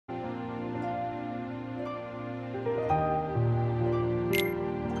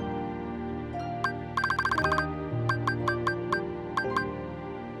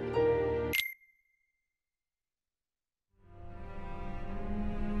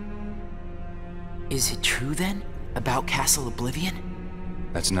Is it true then? About Castle Oblivion?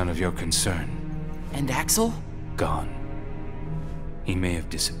 That's none of your concern. And Axel? Gone. He may have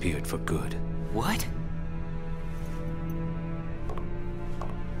disappeared for good. What?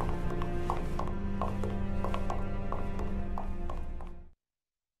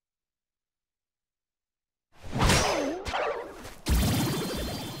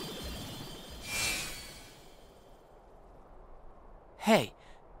 Hey,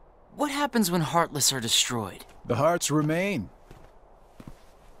 what happens when Heartless are destroyed? The hearts remain.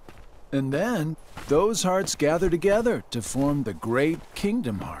 And then, those hearts gather together to form the great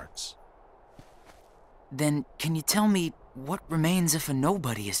Kingdom Hearts. Then, can you tell me what remains if a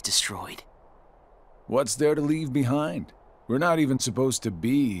nobody is destroyed? What's there to leave behind? We're not even supposed to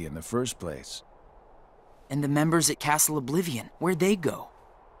be in the first place. And the members at Castle Oblivion, where'd they go?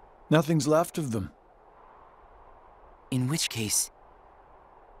 Nothing's left of them. In which case,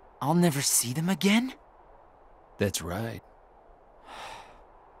 I'll never see them again? That's right.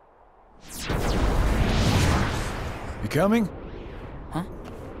 You coming? Huh?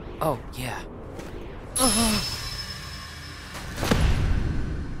 Oh, yeah.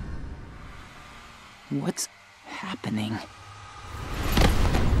 What's happening?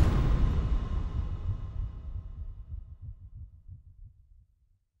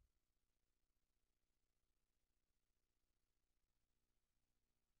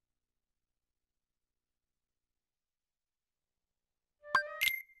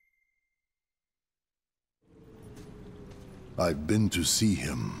 I've been to see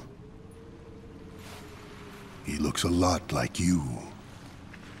him. He looks a lot like you.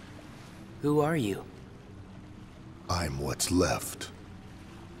 Who are you? I'm what's left.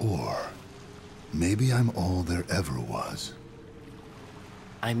 Or maybe I'm all there ever was.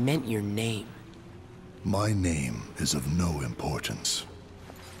 I meant your name. My name is of no importance.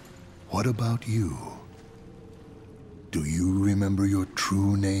 What about you? Do you remember your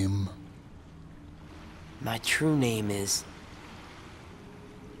true name? My true name is...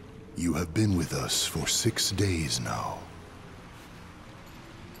 You have been with us for 6 days now.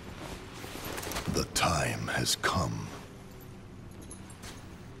 The time has come.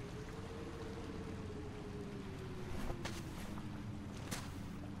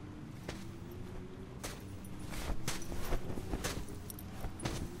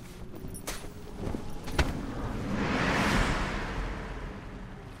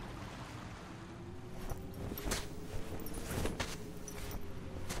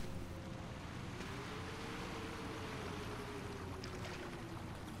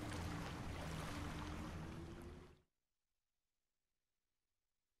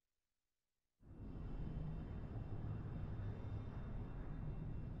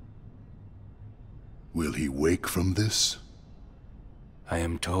 Will he wake from this? I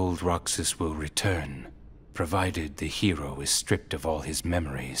am told Roxas will return, provided the hero is stripped of all his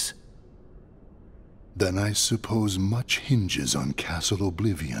memories. Then I suppose much hinges on Castle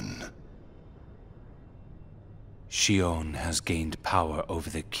Oblivion. Xion has gained power over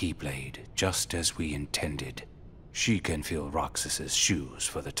the Keyblade, just as we intended. She can fill Roxas's shoes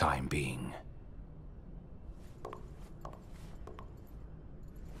for the time being.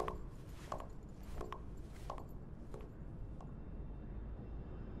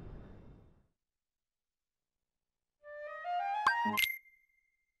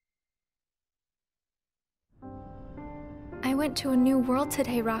 I went to a new world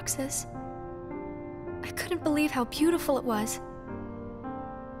today, Roxas. I couldn't believe how beautiful it was.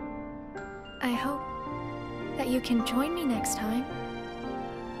 I hope that you can join me next time.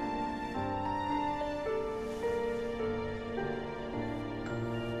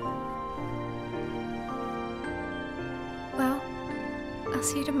 Well, I'll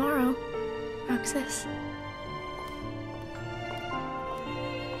see you tomorrow, Roxas.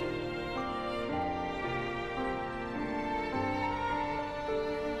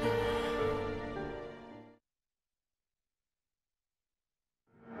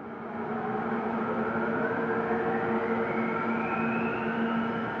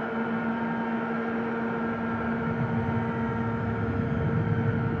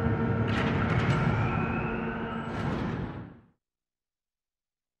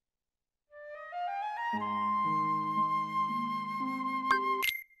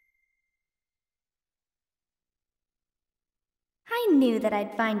 I knew that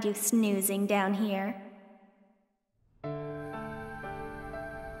I'd find you snoozing down here.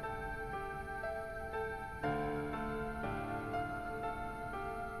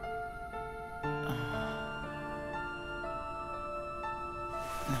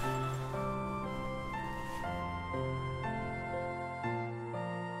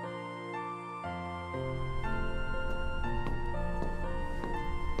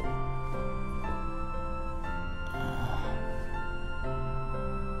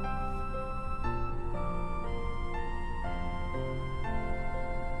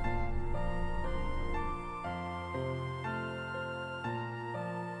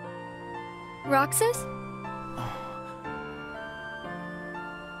 Roxas?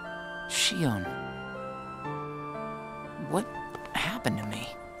 Shion. What happened to me?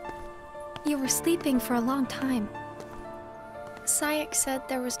 You were sleeping for a long time. Sayek said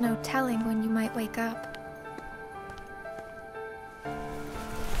there was no telling when you might wake up.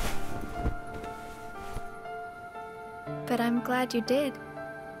 But I'm glad you did.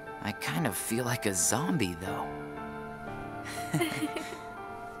 I kind of feel like a zombie, though.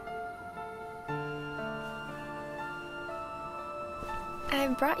 I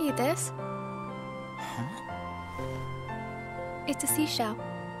brought you this. Huh? It's a seashell.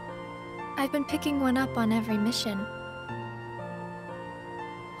 I've been picking one up on every mission.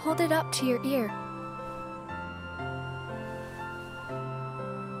 Hold it up to your ear.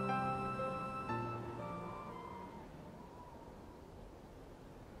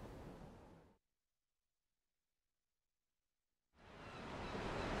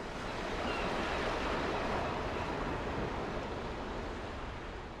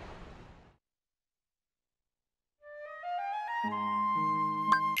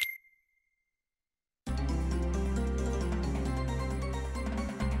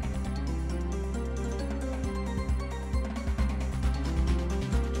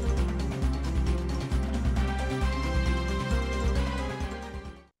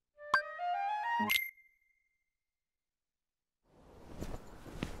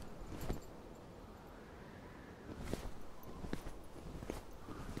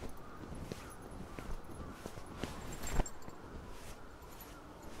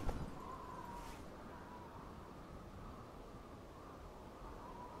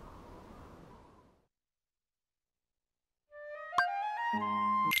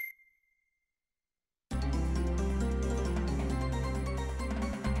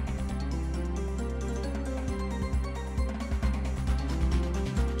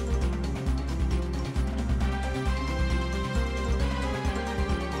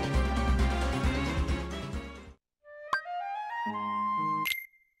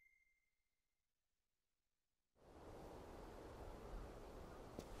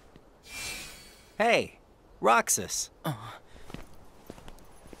 Hey, Roxas.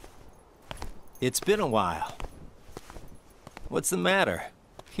 It's been a while. What's the matter?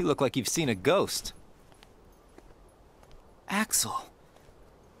 You look like you've seen a ghost. Axel.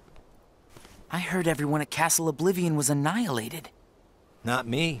 I heard everyone at Castle Oblivion was annihilated. Not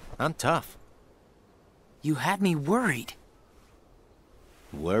me. I'm tough. You had me worried.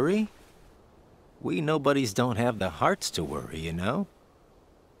 Worry? We nobodies don't have the hearts to worry, you know?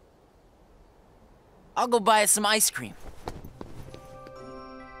 I'll go buy us some ice cream.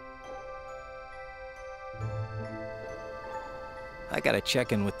 I gotta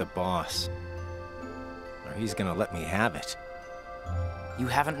check in with the boss. Or he's gonna let me have it. You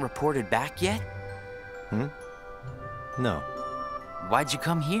haven't reported back yet? No. Why'd you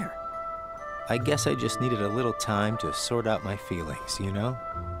come here? I guess I just needed a little time to sort out my feelings, you know?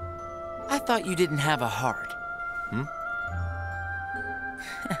 I thought you didn't have a heart.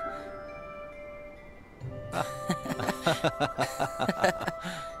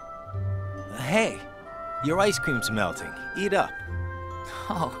 Hey, your ice cream's melting. Eat up.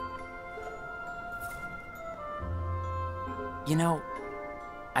 Oh. You know,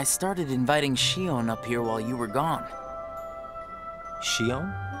 I started inviting Shion up here while you were gone.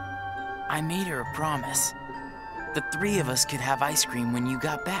 Shion? I made her a promise. The three of us could have ice cream when you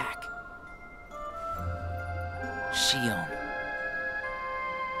got back. Shion.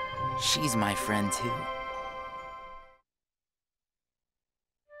 She's my friend too.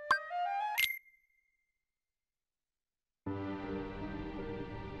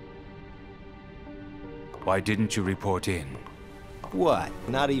 Why didn't you report in? What?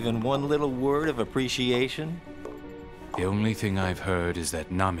 Not even one little word of appreciation? The only thing I've heard is that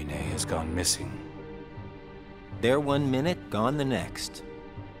Namine has gone missing. There 1 minute, gone the next.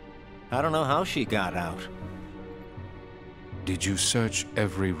 I don't know how she got out. Did you search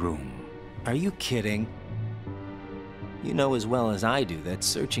every room? Are you kidding? You know as well as I do that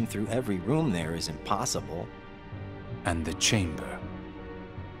searching through every room there is impossible. And the chamber?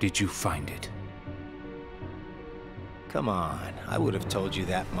 Did you find it? Come on, I would have told you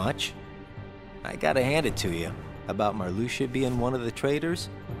that much. I gotta hand it to you. About Marluxia being one of the traitors,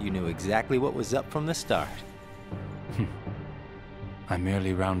 you knew exactly what was up from the start. I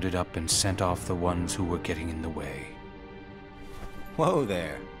merely rounded up and sent off the ones who were getting in the way. Whoa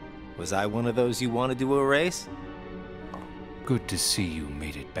there. Was I one of those you wanted to erase? Good to see you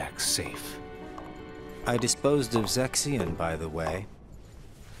made it back safe. I disposed of Zexion, by the way.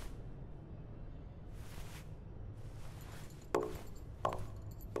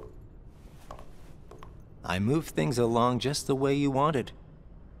 I moved things along just the way you wanted.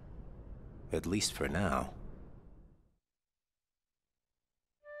 At least for now.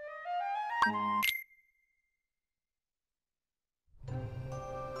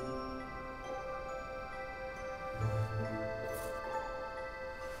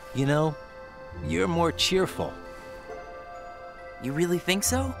 You know, you're more cheerful. You really think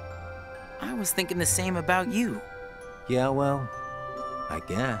so? I was thinking the same about you. Yeah, well, I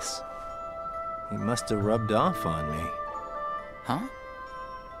guess. He must have rubbed off on me. Huh?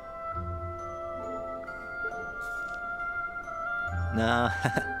 Nah,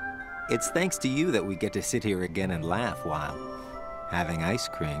 it's thanks to you that we get to sit here again and laugh while having ice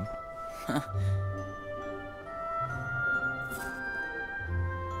cream.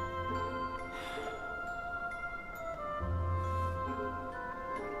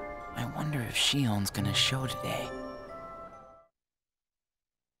 I wonder if Shion's gonna show today.